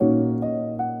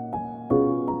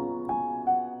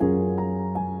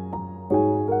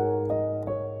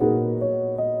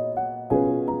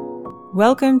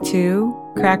Welcome to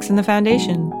Cracks in the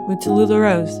Foundation with Tallulah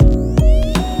Rose.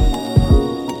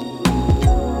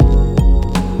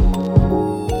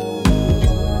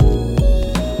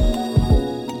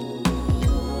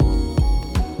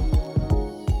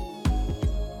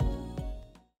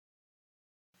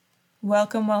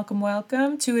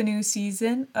 Welcome to a new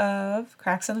season of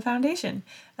Cracks in the Foundation.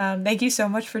 Thank you so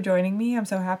much for joining me. I'm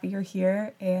so happy you're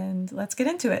here, and let's get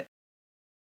into it.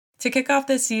 To kick off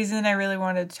this season, I really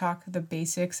wanted to talk the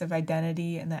basics of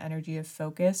identity and the energy of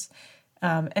focus.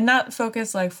 And not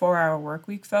focus like 4-hour work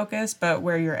week focus, but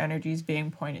where your energy is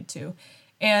being pointed to.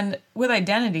 And with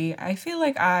identity, I feel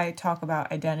like I talk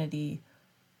about identity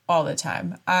all the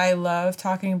time. I love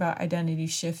talking about identity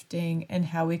shifting and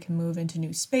how we can move into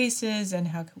new spaces and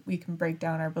how we can break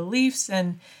down our beliefs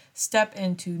and step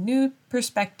into new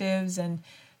perspectives and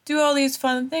do all these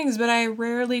fun things, but I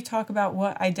rarely talk about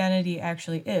what identity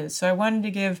actually is. So I wanted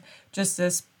to give just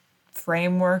this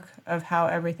framework of how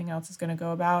everything else is going to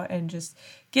go about and just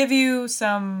give you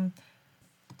some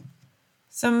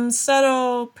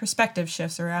subtle perspective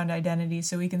shifts around identity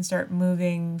so we can start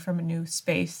moving from a new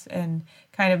space and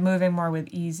kind of moving more with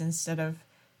ease instead of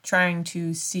trying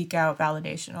to seek out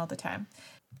validation all the time.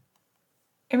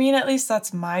 I mean, at least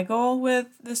that's my goal with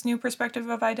this new perspective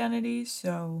of identity,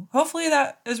 so hopefully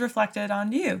that is reflected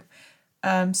on you.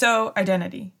 So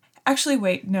identity. Actually,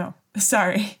 wait, no,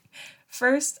 sorry.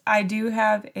 First, I do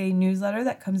have a newsletter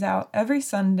that comes out every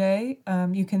Sunday.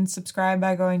 You can subscribe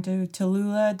by going to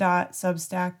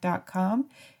tallulah.substack.com.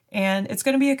 And it's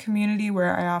going to be a community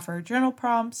where I offer journal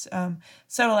prompts,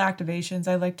 subtle activations,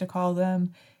 I like to call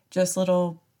them, just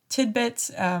little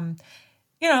tidbits.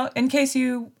 In case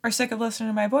you are sick of listening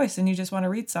to my voice and you just want to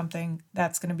read something,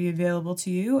 that's going to be available to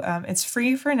you. It's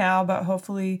free for now, but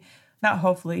in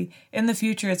the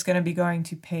future, it's going to be going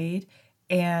to paid.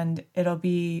 And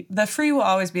the free will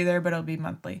always be there, but it'll be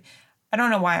monthly. I don't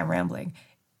know why I'm rambling.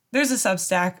 There's a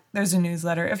Substack, there's a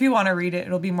newsletter. If you want to read it,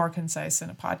 it'll be more concise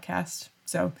than a podcast.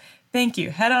 So thank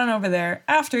you. Head on over there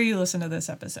after you listen to this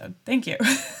episode. Thank you.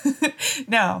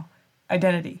 Now,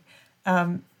 identity.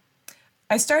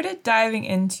 I started diving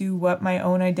into what my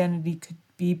own identity could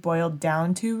be boiled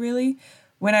down to, really,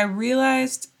 when I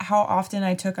realized how often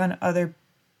I took on other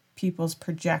people's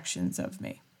projections of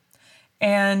me.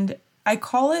 And I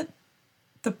call it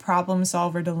the problem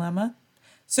solver dilemma.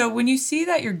 So when you see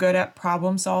that you're good at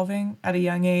problem solving at a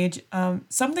young age,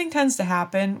 something tends to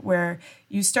happen where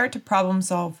you start to problem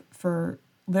solve for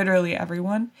literally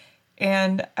everyone.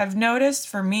 And I've noticed,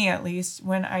 for me at least,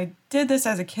 when I did this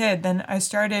as a kid, then I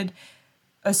started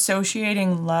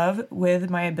associating love with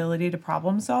my ability to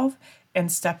problem solve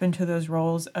and step into those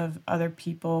roles of other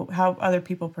people, how other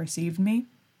people perceived me.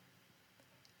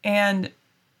 And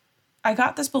I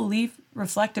got this belief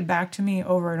reflected back to me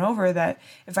over and over that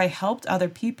if I helped other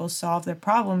people solve their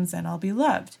problems, then I'll be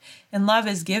loved. And love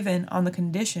is given on the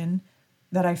condition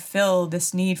that I fill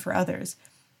this need for others.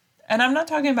 And I'm not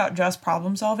talking about just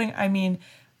problem solving. I mean,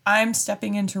 I'm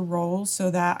stepping into roles so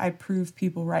that I prove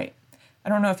people right. I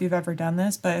don't know if you've ever done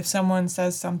this, but if someone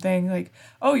says something like,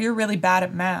 oh, you're really bad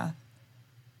at math,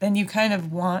 then you kind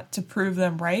of want to prove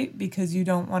them right because you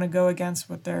don't want to go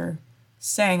against what they're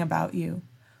saying about you.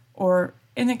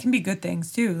 And it can be good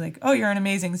things too, like, oh, you're an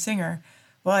amazing singer.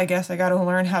 Well, I guess I got to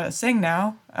learn how to sing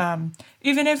now.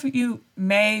 Even if you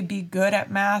may be good at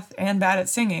math and bad at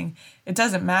singing, it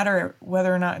doesn't matter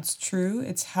whether or not it's true.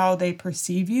 It's how they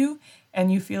perceive you,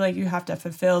 and you feel like you have to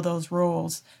fulfill those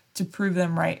roles to prove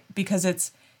them right, because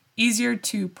it's easier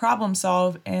to problem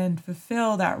solve and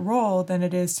fulfill that role than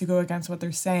it is to go against what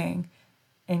they're saying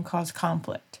and cause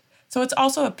conflict. So it's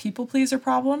also a people pleaser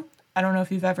problem. I don't know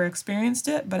if you've ever experienced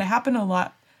it, but it happened a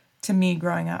lot to me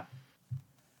growing up.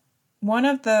 One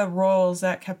of the roles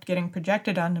that kept getting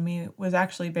projected onto me was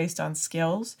actually based on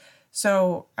skills.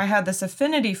 So I had this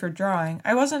affinity for drawing.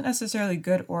 I wasn't necessarily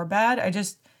good or bad. I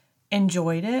just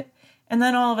enjoyed it. And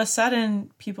then all of a sudden,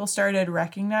 people started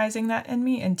recognizing that in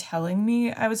me and telling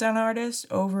me I was an artist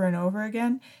over and over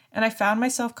again. And I found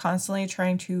myself constantly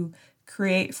trying to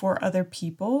create for other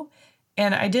people.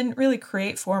 And I didn't really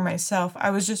create for myself. I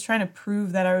was just trying to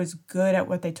prove that I was good at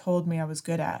what they told me I was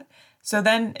good at. So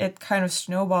then it kind of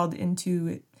snowballed into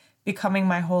it becoming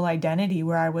my whole identity,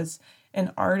 where I was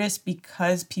an artist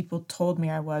because people told me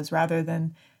I was, rather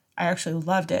than I actually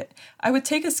loved it. I would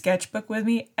take a sketchbook with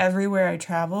me everywhere I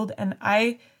traveled, and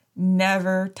I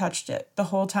never touched it the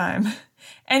whole time.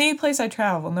 Any place I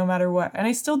travel, no matter what. And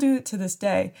I still do it to this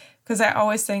day, because I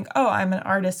always think, oh, I'm an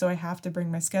artist, so I have to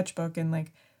bring my sketchbook and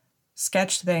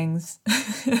sketch things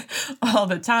all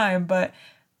the time, but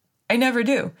I never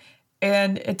do.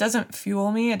 And it doesn't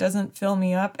fuel me, it doesn't fill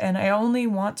me up. And I only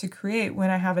want to create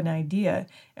when I have an idea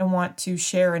and want to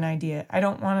share an idea. I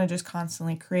don't want to just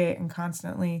constantly create and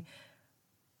constantly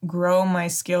grow my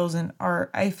skills in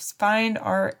art. I find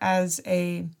art as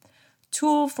a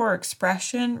tool for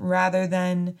expression rather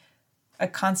than a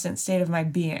constant state of my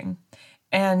being.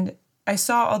 And I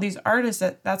saw all these artists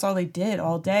that's all they did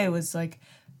all day was like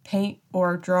paint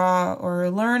or draw or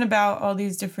learn about all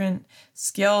these different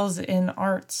skills in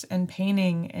arts and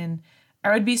painting. And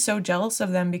I would be so jealous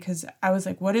of them because I was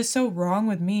like, what is so wrong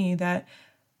with me that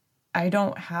I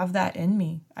don't have that in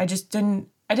me? I didn't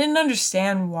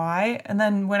understand why. And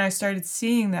then when I started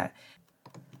seeing that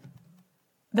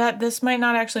this might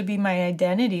not actually be my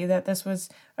identity, that this was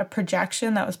a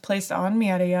projection that was placed on me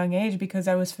at a young age because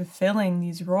I was fulfilling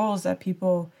these roles that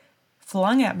people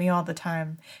flung at me all the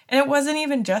time. And it wasn't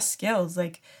even just skills.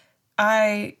 Like,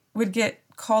 I would get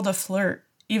called a flirt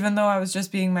even though I was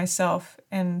just being myself,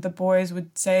 and the boys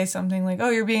would say something like,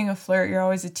 oh, you're being a flirt, you're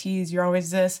always a tease, you're always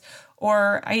this.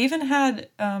 Or I even had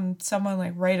someone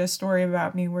like write a story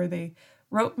about me where they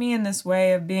wrote me in this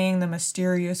way of being the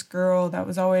mysterious girl that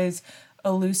was always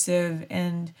elusive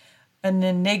and an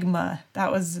enigma. That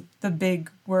was the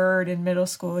big word in middle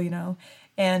school,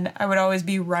 and I would always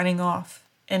be running off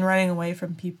and running away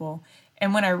from people.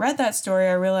 And when I read that story,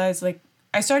 I realized like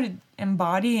I started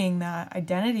embodying that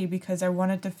identity because I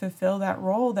wanted to fulfill that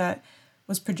role that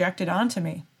was projected onto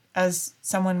me as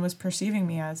someone was perceiving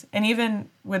me as. And even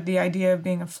with the idea of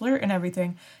being a flirt and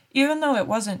everything, even though it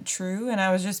wasn't true and I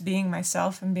was just being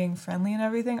myself and being friendly and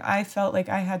everything, I felt like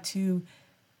I had to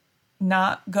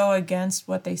not go against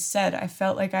what they said. I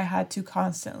felt like I had to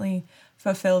constantly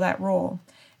fulfill that role.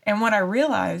 And what I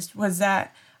realized was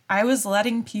that I was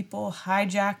letting people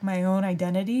hijack my own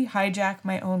identity, hijack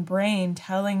my own brain,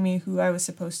 telling me who I was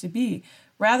supposed to be,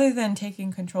 rather than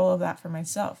taking control of that for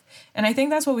myself. And I think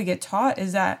that's what we get taught,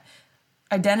 is that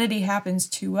identity happens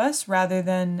to us rather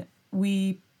than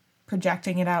we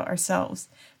projecting it out ourselves.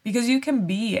 Because you can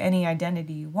be any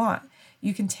identity you want.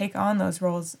 You can take on those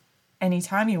roles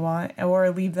anytime you want or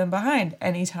leave them behind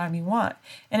anytime you want.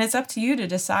 And it's up to you to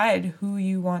decide who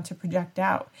you want to project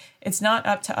out. It's not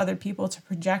up to other people to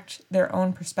project their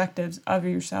own perspectives of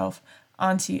yourself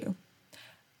onto you.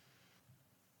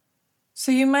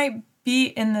 So you might be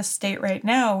in this state right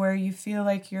now where you feel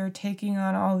like you're taking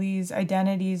on all these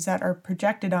identities that are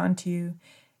projected onto you,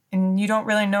 and you don't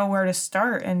really know where to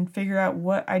start and figure out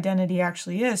what identity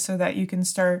actually is so that you can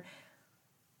start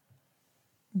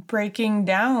breaking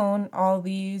down all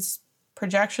these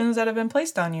projections that have been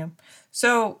placed on you.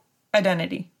 So,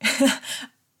 identity.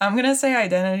 I'm going to say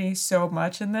identity so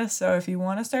much in this, so if you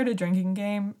want to start a drinking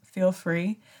game, feel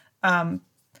free. But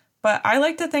I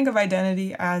like to think of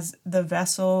identity as the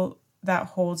vessel that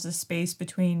holds the space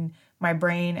between my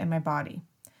brain and my body.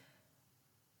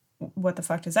 What the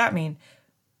fuck does that mean?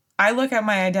 I look at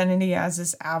my identity as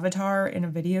this avatar in a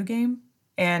video game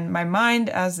and my mind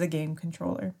as the game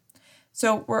controller.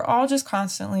 So we're all just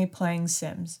constantly playing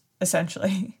Sims,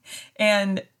 essentially.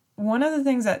 And one of the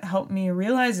things that helped me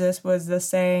realize this was the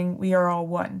saying, we are all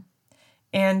one.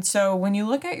 And so when you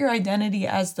look at your identity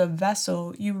as the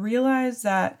vessel, you realize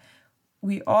that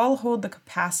we all hold the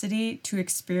capacity to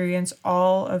experience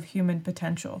all of human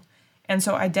potential. And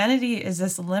so identity is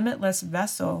this limitless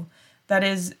vessel that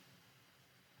is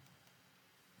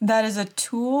a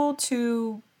tool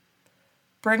to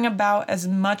bring about as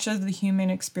much of the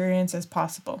human experience as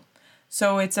possible.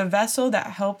 So it's a vessel that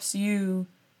helps you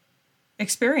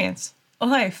experience a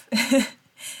life.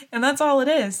 And that's all it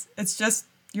is. It's just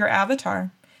your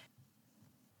avatar.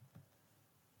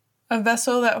 A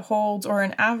vessel that holds, or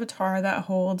an avatar that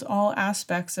holds all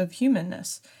aspects of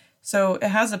humanness. So it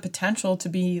has the potential to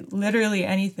be literally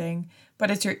anything,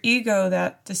 but it's your ego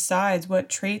that decides what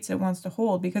traits it wants to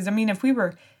hold. Because, if we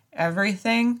were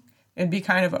everything, it'd be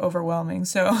kind of overwhelming.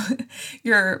 So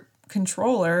your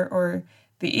controller or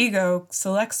the ego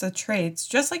selects the traits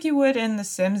just like you would in the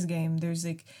Sims game. There's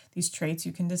like these traits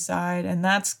you can decide, and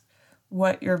that's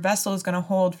what your vessel is going to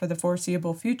hold for the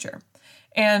foreseeable future.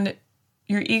 And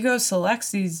your ego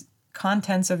selects these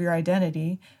contents of your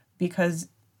identity because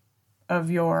of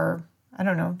your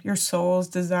soul's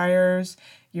desires,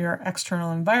 your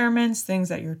external environments, things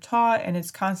that you're taught, and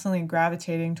it's constantly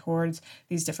gravitating towards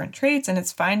these different traits, and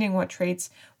it's finding what traits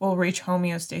will reach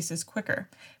homeostasis quicker,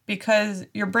 because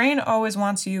your brain always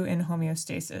wants you in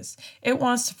homeostasis. It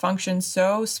wants to function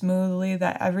so smoothly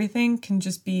that everything can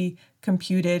just be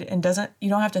computed and you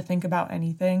don't have to think about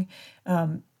anything.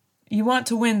 You want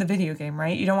to win the video game,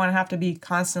 right? You don't want to have to be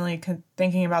constantly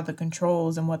thinking about the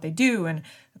controls and what they do and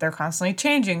they're constantly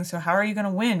changing. So how are you going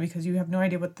to win? Because you have no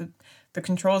idea what the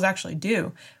controls actually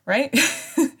do, right?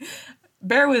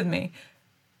 Bear with me.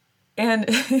 And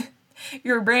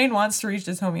your brain wants to reach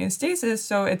this homeostasis,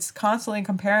 so it's constantly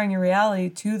comparing your reality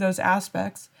to those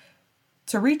aspects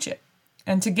to reach it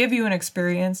and to give you an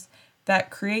experience that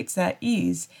creates that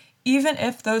ease, even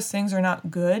if those things are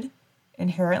not good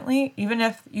inherently, even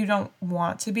if you don't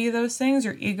want to be those things.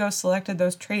 Your ego selected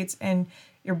those traits, and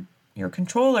your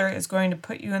controller is going to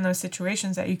put you in those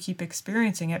situations that you keep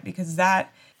experiencing it, because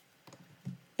that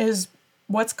is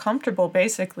what's comfortable,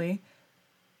 basically.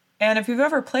 And if you've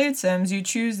ever played Sims, you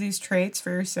choose these traits for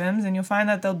your Sims, and you'll find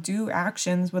that they'll do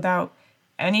actions without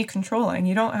any controlling.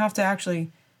 You don't have to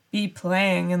actually be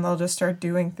playing, and they'll just start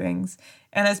doing things.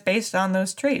 And it's based on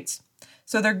those traits.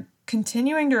 So they're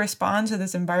continuing to respond to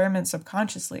this environment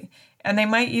subconsciously, and they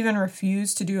might even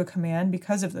refuse to do a command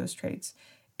because of those traits.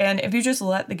 And if you just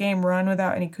let the game run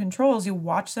without any controls, you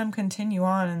watch them continue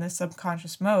on in this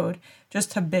subconscious mode,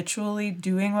 just habitually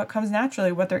doing what comes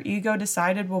naturally, what their ego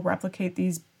decided will replicate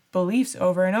these beliefs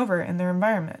over and over in their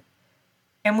environment.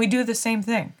 And we do the same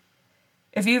thing.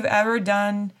 If you've ever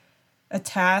done a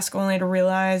task only to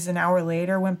realize an hour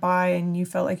later went by and you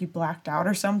felt like you blacked out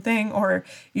or something, or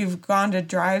you've gone to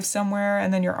drive somewhere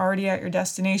and then you're already at your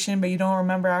destination but you don't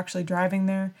remember actually driving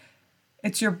there,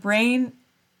 it's your brain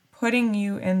putting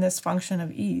you in this function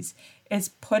of ease. It's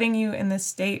putting you in this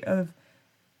state of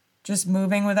just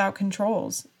moving without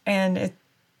controls. And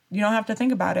you don't have to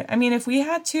think about it. I mean, if we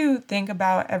had to think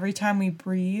about every time we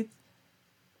breathe,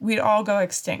 we'd all go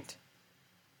extinct.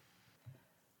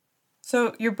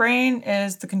 So your brain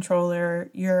is the controller,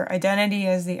 your identity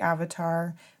is the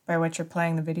avatar by which you're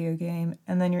playing the video game,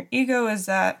 and then your ego is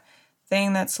that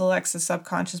thing that selects the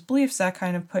subconscious beliefs that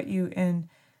kind of put you in,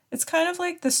 it's kind of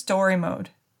like the story mode.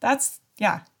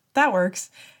 That works.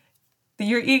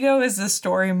 Your ego is the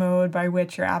story mode by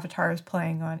which your avatar is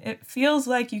playing on. It feels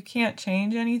like you can't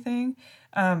change anything,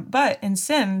 but in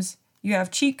Sims, you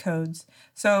have cheat codes.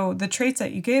 So the traits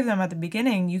that you gave them at the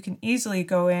beginning, you can easily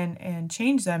go in and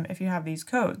change them if you have these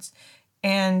codes.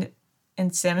 And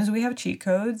in Sims, we have cheat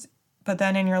codes, but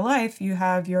then in your life, you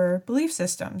have your belief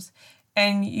systems.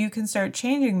 And you can start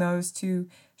changing those to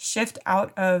shift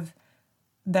out of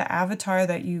the avatar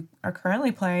that you are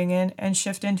currently playing in and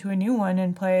shift into a new one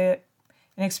and play it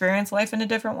and experience life in a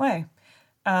different way.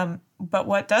 But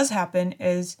what does happen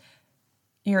is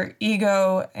your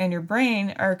ego and your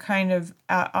brain are kind of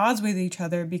at odds with each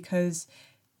other, because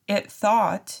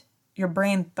your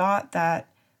brain thought that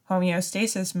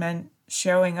homeostasis meant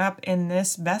showing up in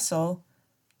this vessel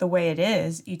the way it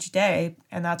is each day,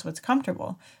 and that's what's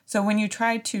comfortable. So when you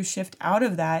try to shift out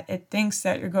of that, it thinks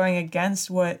that you're going against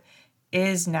what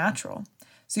is natural.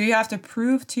 So you have to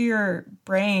prove to your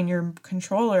brain, your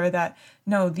controller, that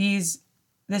no, this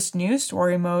new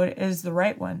story mode is the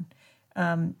right one.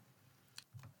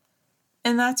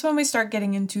 And that's when we start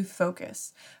getting into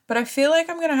focus. But I feel like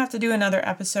I'm going to have to do another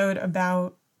episode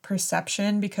about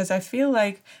perception, because I feel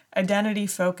like identity,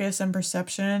 focus, and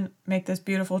perception make this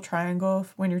beautiful triangle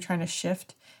when you're trying to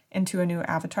shift into a new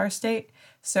avatar state.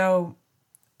 So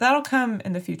that'll come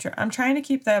in the future. I'm trying to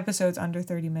keep the episodes under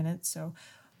 30 minutes, so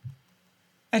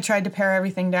I tried to pare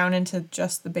everything down into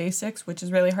just the basics, which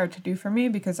is really hard to do for me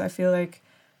because I feel like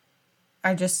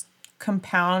I just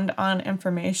compound on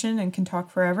information and can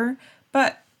talk forever.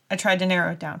 But I tried to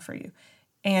narrow it down for you.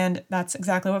 And that's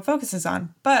exactly what focus is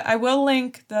on. But I will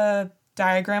link the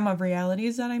diagram of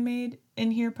realities that I made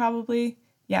in here probably.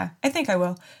 Yeah, I think I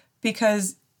will.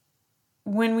 Because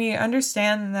when we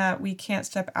understand that we can't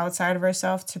step outside of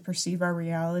ourselves to perceive our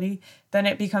reality, then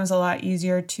it becomes a lot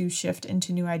easier to shift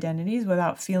into new identities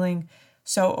without feeling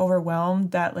so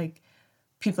overwhelmed that like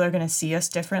people are going to see us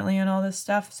differently and all this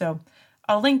stuff. So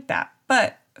I'll link that.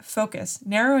 But focus,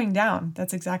 narrowing down,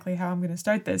 that's exactly how I'm going to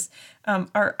start this.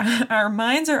 Our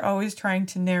minds are always trying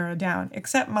to narrow down,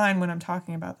 except mine when I'm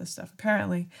talking about this stuff,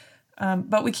 apparently.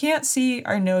 But we can't see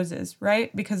our noses,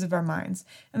 right? Because of our minds.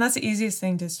 And that's the easiest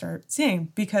thing to start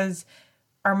seeing, because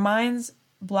our minds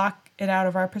block it out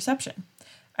of our perception.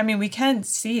 I mean, we can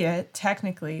see it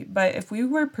technically, but if we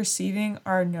were perceiving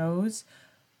our nose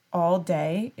all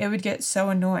day, it would get so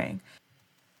annoying.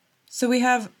 So we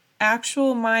have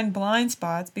actual mind blind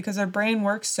spots because our brain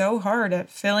works so hard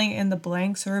at filling in the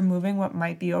blanks or removing what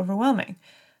might be overwhelming.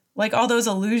 Like all those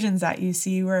illusions that you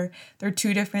see where they're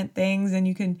two different things and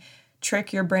you can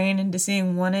trick your brain into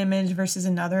seeing one image versus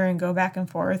another and go back and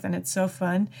forth, and it's so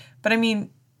fun. But I mean,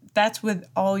 that's with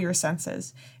all your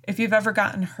senses. If you've ever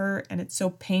gotten hurt and it's so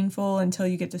painful until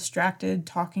you get distracted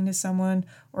talking to someone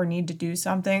or need to do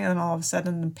something and all of a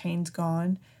sudden the pain's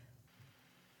gone,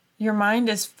 your mind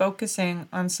is focusing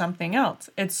on something else.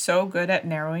 It's so good at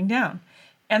narrowing down.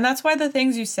 And that's why the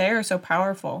things you say are so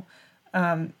powerful.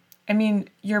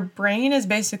 Your brain is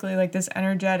basically like this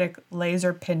energetic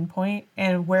laser pinpoint,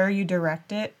 and where you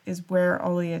direct it is where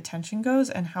all the attention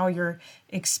goes, and how your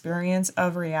experience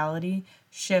of reality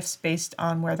shifts based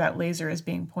on where that laser is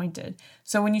being pointed.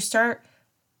 So when you start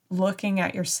looking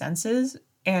at your senses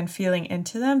and feeling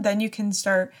into them, then you can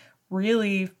start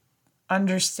really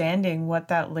understanding what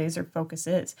that laser focus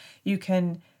is. You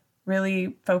can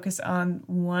really focus on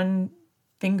one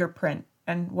fingerprint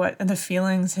and what the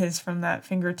feelings is from that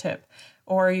fingertip.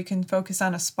 Or you can focus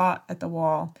on a spot at the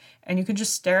wall and you can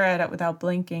just stare at it without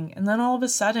blinking. And then all of a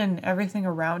sudden, everything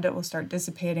around it will start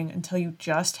dissipating until you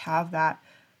just have that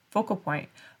focal point.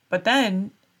 But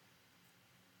then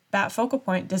that focal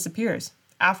point disappears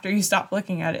after you stop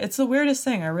looking at it. It's the weirdest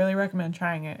thing. I really recommend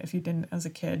trying it if you didn't as a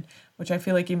kid, which I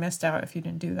feel like you missed out if you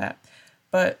didn't do that.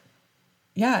 But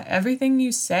yeah, everything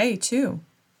you say too.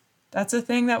 That's a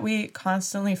thing that we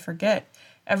constantly forget.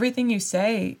 Everything you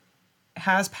say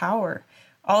has power.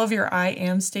 All of your I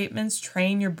am statements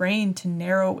train your brain to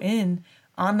narrow in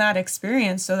on that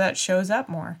experience so that shows up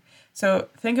more. So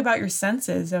think about your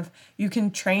senses of you can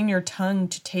train your tongue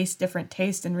to taste different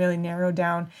tastes and really narrow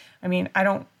down. I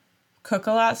don't cook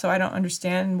a lot, so I don't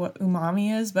understand what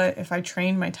umami is, but if I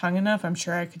trained my tongue enough, I'm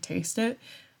sure I could taste it.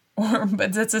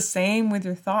 But it's the same with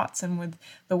your thoughts and with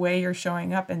the way you're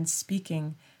showing up and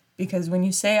speaking. Because when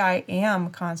you say I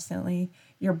am constantly,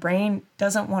 your brain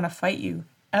doesn't want to fight you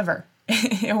ever.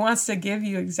 It wants to give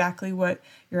you exactly what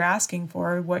you're asking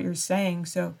for, what you're saying.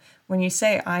 So when you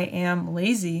say I am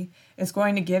lazy, it's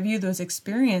going to give you those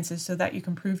experiences so that you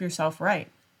can prove yourself right.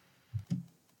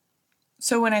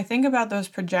 So when I think about those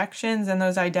projections and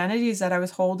those identities that I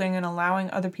was holding and allowing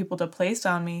other people to place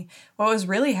on me, what was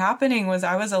really happening was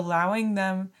I was allowing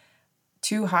them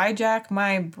to hijack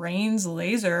my brain's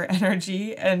laser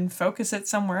energy and focus it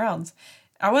somewhere else.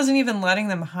 I wasn't even letting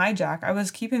them hijack. I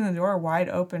was keeping the door wide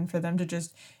open for them to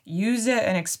just use it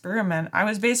and experiment. I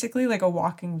was basically like a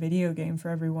walking video game for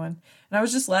everyone. And I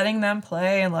was just letting them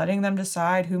play and letting them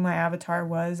decide who my avatar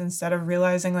was instead of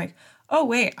realizing like, oh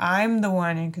wait, I'm the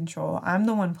one in control. I'm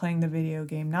the one playing the video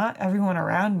game, not everyone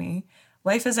around me.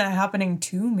 Life isn't happening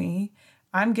to me.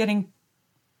 I'm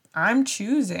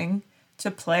choosing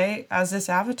to play as this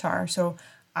avatar. So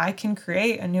I can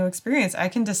create a new experience. I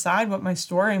can decide what my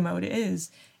story mode is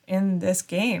in this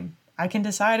game. I can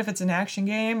decide if it's an action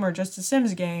game or just a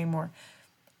Sims game, or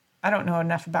I don't know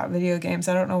enough about video games.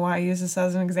 I don't know why I use this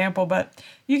as an example, but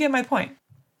you get my point.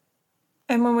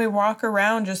 And when we walk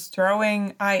around just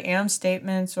throwing I am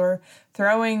statements or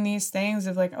throwing these things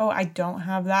of like, oh, I don't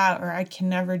have that, or I can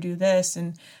never do this,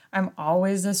 and I'm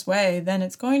always this way, then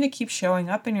it's going to keep showing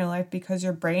up in your life because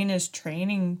your brain is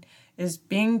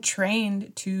being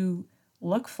trained to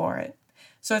look for it.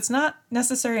 So it's not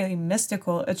necessarily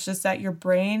mystical. It's just that your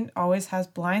brain always has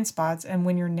blind spots. And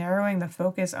when you're narrowing the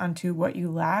focus onto what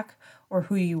you lack or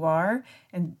who you are,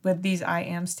 and with these I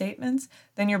am statements,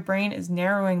 then your brain is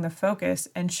narrowing the focus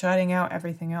and shutting out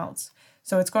everything else.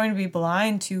 So it's going to be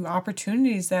blind to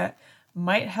opportunities that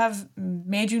might have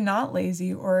made you not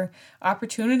lazy, or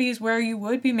opportunities where you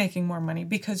would be making more money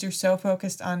because you're so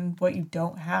focused on what you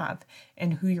don't have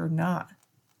and who you're not.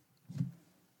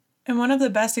 And one of the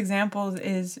best examples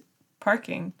is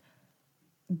parking.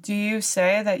 Do you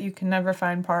say that you can never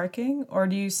find parking, or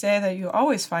do you say that you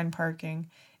always find parking?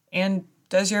 And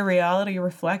does your reality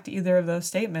reflect either of those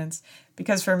statements?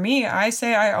 Because for me, I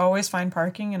say I always find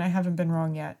parking and I haven't been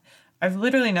wrong yet. I've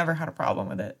literally never had a problem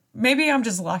with it. Maybe I'm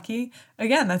just lucky.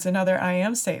 Again, that's another I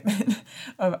am statement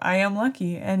of I am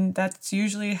lucky. And that's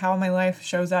usually how my life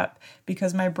shows up,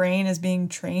 because my brain is being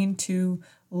trained to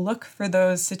look for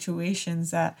those situations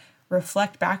that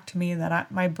reflect back to me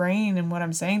that my brain and what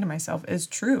I'm saying to myself is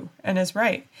true and is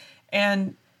right.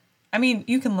 And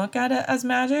you can look at it as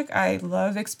magic. I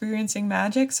love experiencing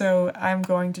magic, so I'm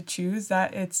going to choose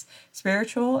that it's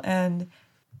spiritual and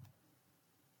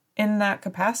in that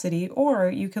capacity. Or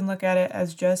you can look at it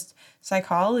as just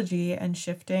psychology and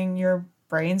shifting your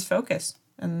brain's focus.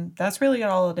 And that's really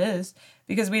all it is,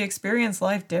 because we experience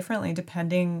life differently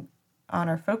depending on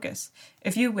our focus.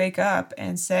 If you wake up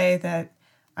and say that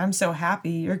I'm so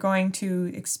happy, you're going to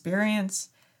experience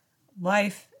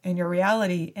life and your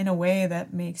reality in a way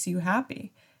that makes you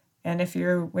happy. And if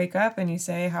you wake up and you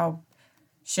say how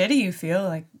shitty you feel,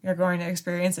 like you're going to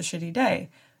experience a shitty day.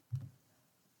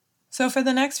 So for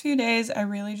the next few days, I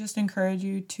really just encourage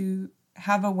you to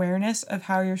have awareness of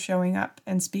how you're showing up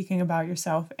and speaking about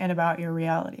yourself and about your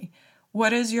reality.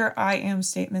 What is your I am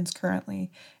statements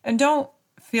currently? And don't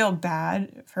feel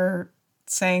bad for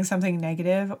saying something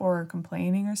negative or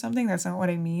complaining or something. That's not what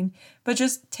I mean. But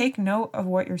just take note of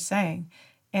what you're saying.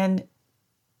 And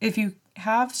if you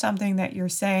have something that you're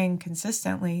saying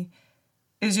consistently,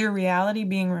 is your reality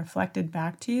being reflected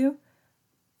back to you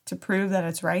to prove that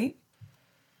it's right?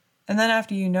 And then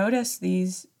after you notice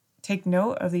these, take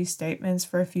note of these statements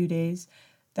for a few days,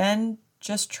 then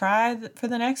just try for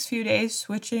the next few days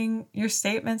switching your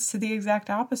statements to the exact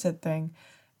opposite thing,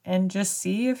 and just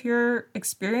see if your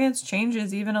experience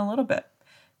changes even a little bit.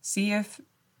 See if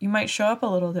you might show up a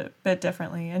little bit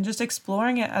differently, and just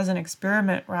exploring it as an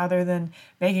experiment rather than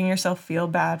making yourself feel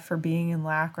bad for being in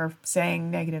lack or saying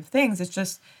negative things. It's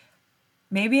just,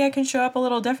 maybe I can show up a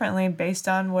little differently based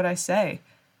on what I say.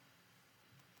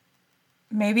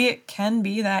 Maybe it can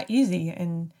be that easy,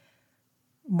 and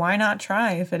why not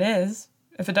try if it is?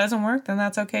 If it doesn't work, then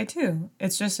that's okay too.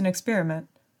 It's just an experiment.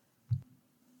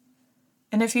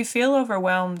 And if you feel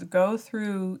overwhelmed, go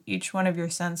through each one of your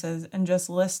senses and just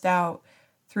list out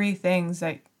 3 things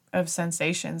of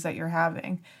sensations that you're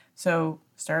having. So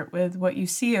start with what you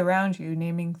see around you,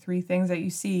 naming 3 things that you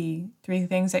see, 3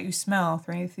 things that you smell,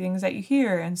 3 things that you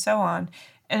hear, and so on.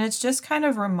 And it just kind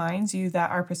of reminds you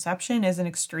that our perception is an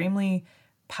extremely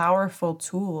powerful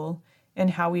tool in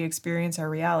how we experience our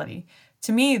reality.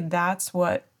 To me, that's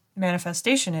what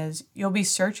manifestation is. You'll be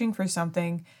searching for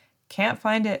something, can't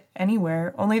find it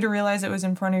anywhere, only to realize it was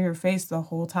in front of your face the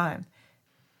whole time.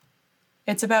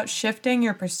 It's about shifting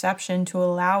your perception to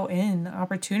allow in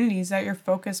opportunities that your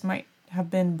focus might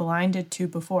have been blinded to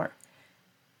before.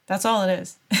 That's all it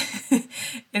is.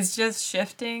 It's just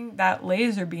shifting that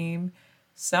laser beam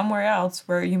somewhere else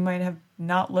where you might have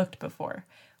not looked before,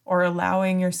 or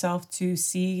allowing yourself to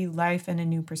see life in a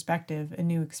new perspective, a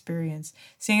new experience,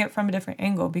 seeing it from a different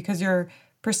angle, because your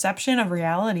perception of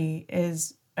reality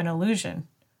is an illusion,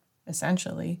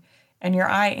 essentially. And your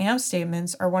I am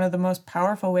statements are one of the most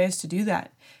powerful ways to do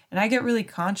that. And I get really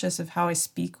conscious of how I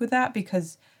speak with that,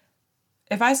 because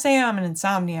if I say I'm an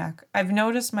insomniac, I've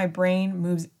noticed my brain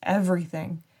moves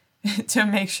everything to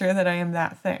make sure that I am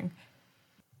that thing.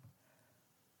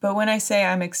 But when I say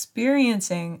I'm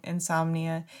experiencing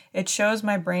insomnia, it shows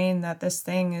my brain that this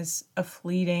thing is a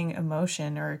fleeting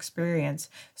emotion or experience.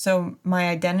 So my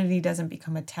identity doesn't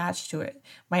become attached to it.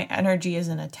 My energy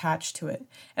isn't attached to it.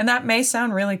 And that may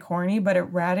sound really corny, but it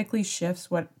radically shifts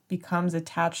what becomes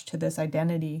attached to this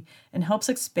identity and helps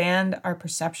expand our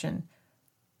perception.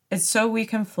 It's so we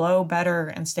can flow better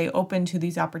and stay open to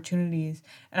these opportunities.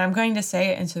 And I'm going to say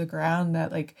it into the ground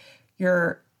that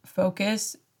your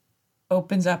focus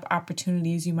opens up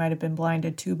opportunities you might have been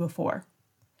blinded to before.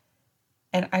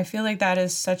 And I feel like that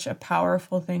is such a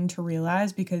powerful thing to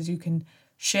realize, because you can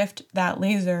shift that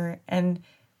laser and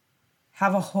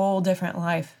have a whole different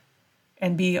life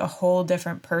and be a whole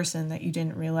different person that you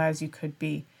didn't realize you could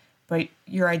be. But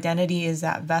your identity is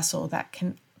that vessel that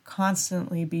can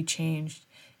constantly be changed,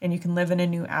 and you can live in a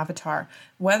new avatar.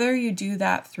 Whether you do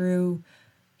that through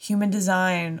human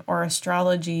design or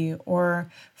astrology,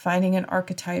 or finding an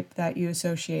archetype that you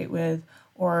associate with,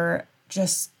 or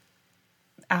just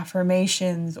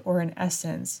affirmations or an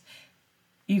essence,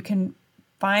 you can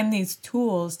find these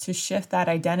tools to shift that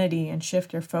identity and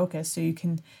shift your focus so you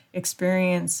can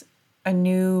experience a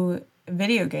new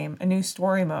video game, a new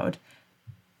story mode.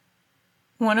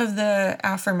 One of the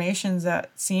affirmations that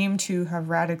seemed to have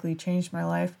radically changed my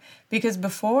life, because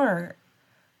before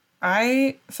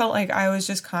I felt like I was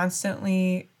just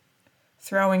constantly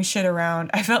throwing shit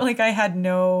around. I felt like I had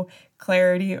no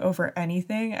clarity over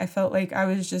anything. I felt like I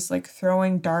was just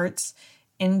throwing darts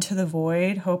into the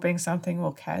void, hoping something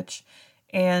will catch.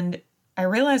 And I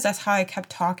realized that's how I kept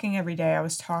talking every day. I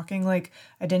was talking like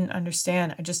I didn't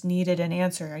understand. I just needed an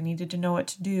answer. I needed to know what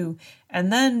to do.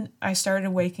 And then I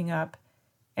started waking up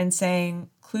and saying,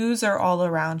 clues are all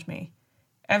around me.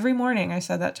 Every morning I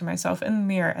said that to myself in the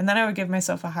mirror, and then I would give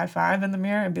myself a high five in the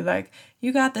mirror and be like,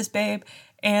 you got this, babe.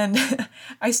 And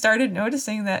I started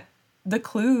noticing that the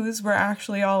clues were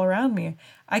actually all around me.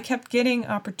 I kept getting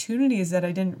opportunities that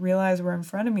I didn't realize were in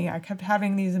front of me. I kept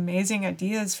having these amazing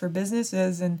ideas for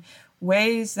businesses and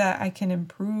ways that I can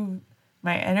improve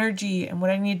my energy and what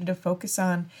I needed to focus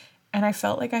on. And I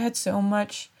felt like I had so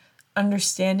much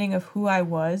understanding of who I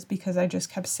was because I just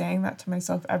kept saying that to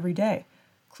myself every day.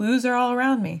 Clues are all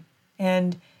around me,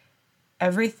 and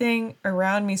everything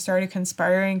around me started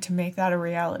conspiring to make that a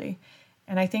reality.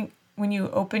 And I think when you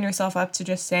open yourself up to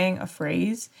just saying a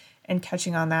phrase and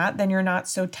catching on that, then you're not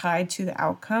so tied to the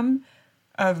outcome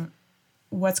of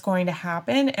what's going to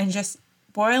happen, and just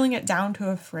boiling it down to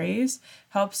a phrase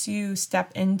helps you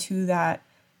step into that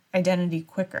identity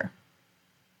quicker.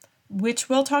 Which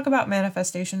we'll talk about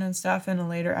manifestation and stuff in a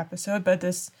later episode, but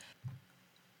this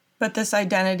But this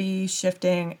identity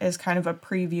shifting is kind of a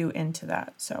preview into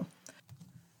that. So,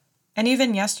 and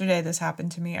even yesterday, this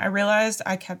happened to me. I realized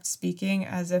I kept speaking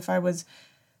as if I was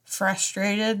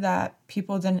frustrated that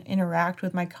people didn't interact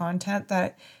with my content,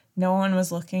 that no one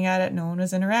was looking at it, no one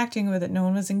was interacting with it, no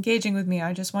one was engaging with me.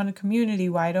 I just want a community.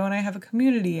 Why don't I have a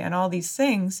community? And all these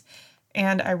things.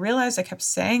 And I realized I kept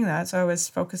saying that. So I was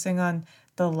focusing on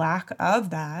the lack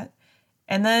of that.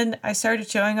 And then I started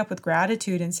showing up with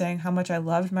gratitude and saying how much I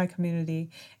loved my community.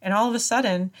 And all of a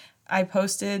sudden, I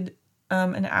posted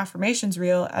an affirmations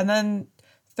reel, and then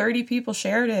 30 people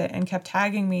shared it and kept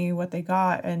tagging me what they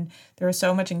got. And there was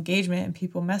so much engagement, and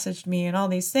people messaged me and all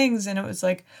these things. And it was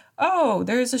like, oh,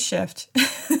 there's a shift.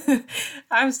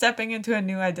 I'm stepping into a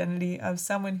new identity of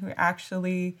someone who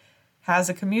actually has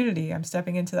a community. I'm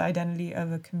stepping into the identity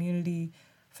of a community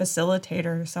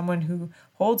facilitator, someone who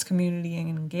holds community and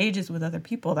engages with other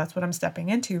people. That's what I'm stepping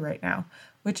into right now,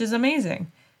 which is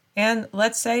amazing. And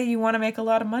let's say you want to make a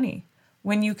lot of money.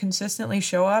 When you consistently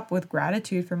show up with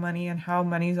gratitude for money and how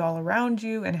money's all around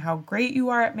you and how great you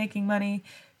are at making money,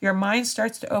 your mind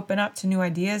starts to open up to new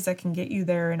ideas that can get you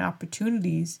there and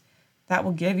opportunities that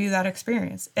will give you that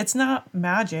experience. It's not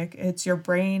magic. It's your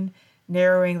brain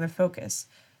narrowing the focus.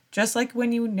 Just like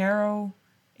when you narrow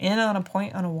in on a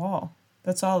point on a wall.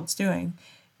 That's all it's doing.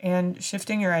 And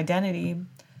shifting your identity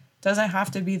doesn't have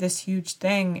to be this huge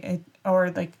thing or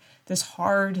like this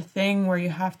hard thing where you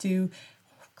have to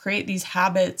create these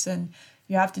habits and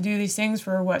you have to do these things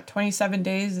for 27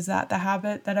 days? Is that the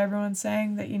habit that everyone's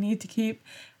saying that you need to keep?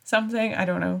 Something? I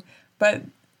don't know. But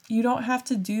you don't have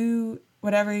to do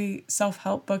what every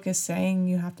self-help book is saying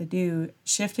you have to do.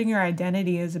 Shifting your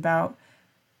identity is about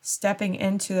stepping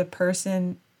into the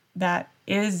person that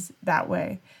is that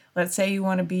way. Let's say you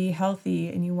want to be healthy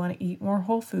and you want to eat more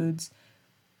whole foods.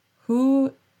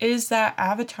 Who is that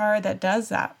avatar that does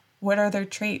that? What are their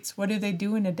traits? What do they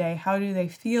do in a day? How do they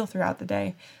feel throughout the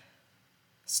day?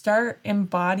 Start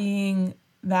embodying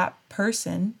that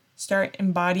person. Start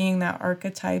embodying that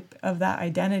archetype of that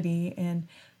identity, and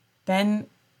then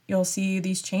you'll see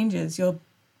these changes.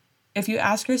 If you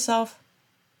ask yourself,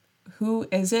 who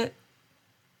is it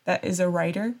that is a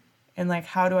writer? And like,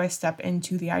 how do I step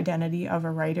into the identity of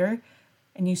a writer?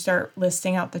 And you start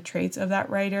listing out the traits of that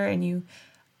writer. And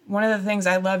one of the things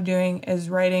I love doing is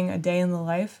writing a day in the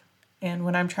life. And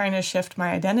when I'm trying to shift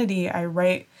my identity, I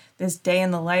write this day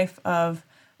in the life of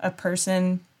a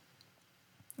person.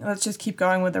 Let's just keep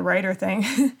going with the writer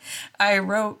thing. I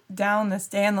wrote down this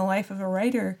day in the life of a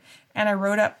writer, and I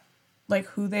wrote up like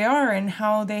who they are and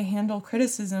how they handle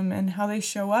criticism and how they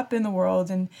show up in the world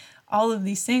and all of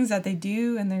these things that they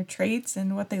do and their traits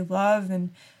and what they love.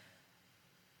 And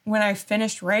when I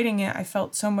finished writing it, I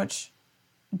felt so much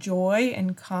joy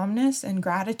and calmness and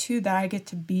gratitude that I get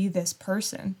to be this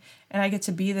person and I get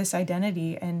to be this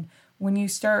identity. And when you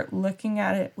start looking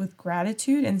at it with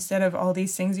gratitude instead of all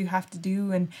these things you have to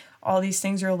do and all these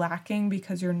things you're lacking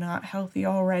because you're not healthy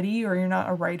already or you're not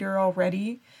a writer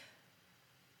already,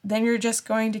 then you're just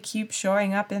going to keep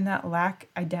showing up in that lack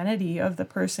identity of the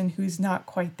person who's not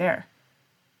quite there.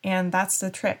 And that's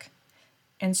the trick.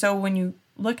 And so when you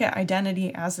look at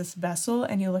identity as this vessel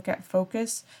and you look at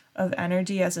focus of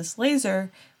energy as this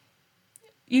laser,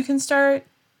 you can start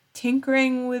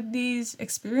tinkering with these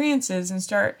experiences and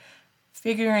start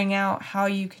figuring out how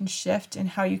you can shift and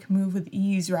how you can move with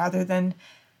ease rather than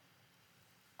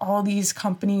all these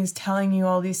companies telling you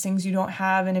all these things you don't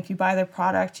have, and if you buy their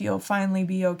product, you'll finally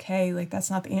be okay. Like, that's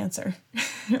not the answer,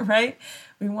 right?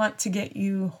 We want to get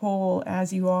you whole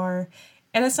as you are.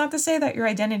 And it's not to say that your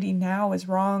identity now is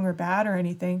wrong or bad or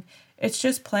anything. It's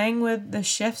just playing with the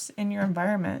shifts in your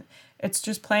environment. It's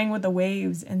just playing with the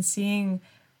waves and seeing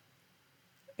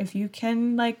if you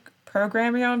can, like,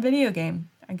 program your own video game,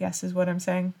 I guess is what I'm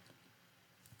saying.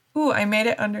 Ooh, I made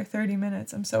it under 30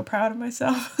 minutes. I'm so proud of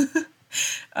myself.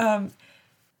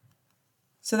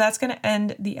 So that's going to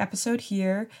end the episode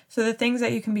here. So the things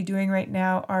that you can be doing right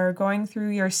now are going through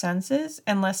your senses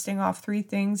and listing off 3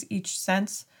 things each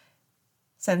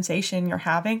sensation you're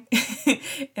having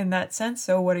in that sense.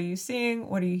 So what are you seeing?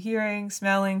 What are you hearing,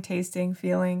 smelling, tasting,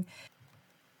 feeling?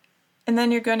 And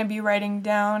then you're going to be writing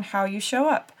down how you show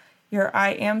up. Your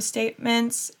I am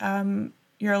statements,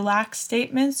 your lack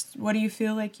statements. What do you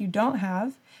feel like you don't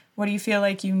have? What do you feel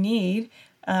like you need?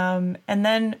 And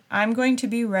then I'm going to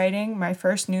be writing my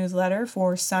first newsletter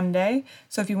for Sunday.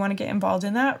 So if you want to get involved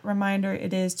in that, reminder,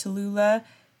 it is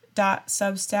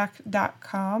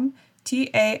tallulah.substack.com,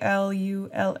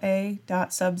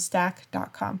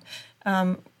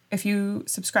 talula.substack.com. If you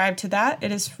subscribe to that,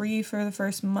 it is free for the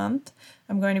first month.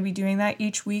 I'm going to be doing that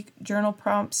each week, journal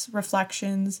prompts,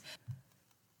 reflections,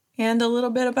 and a little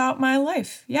bit about my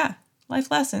life. Yeah, life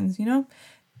lessons,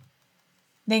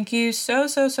 Thank you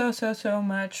so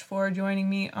much for joining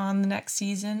me on the next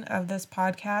season of this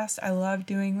podcast. I love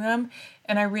doing them,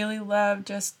 and I really love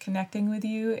just connecting with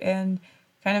you and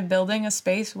kind of building a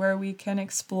space where we can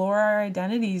explore our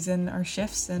identities and our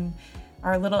shifts and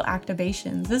our little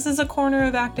activations. This is a corner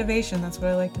of activation. That's what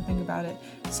I like to think about it.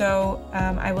 So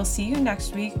I will see you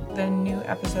next week. The new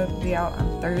episode will be out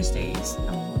on Thursdays.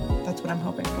 That's what I'm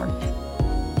hoping for.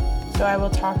 So I will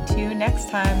talk to you next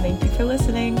time. Thank you for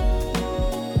listening.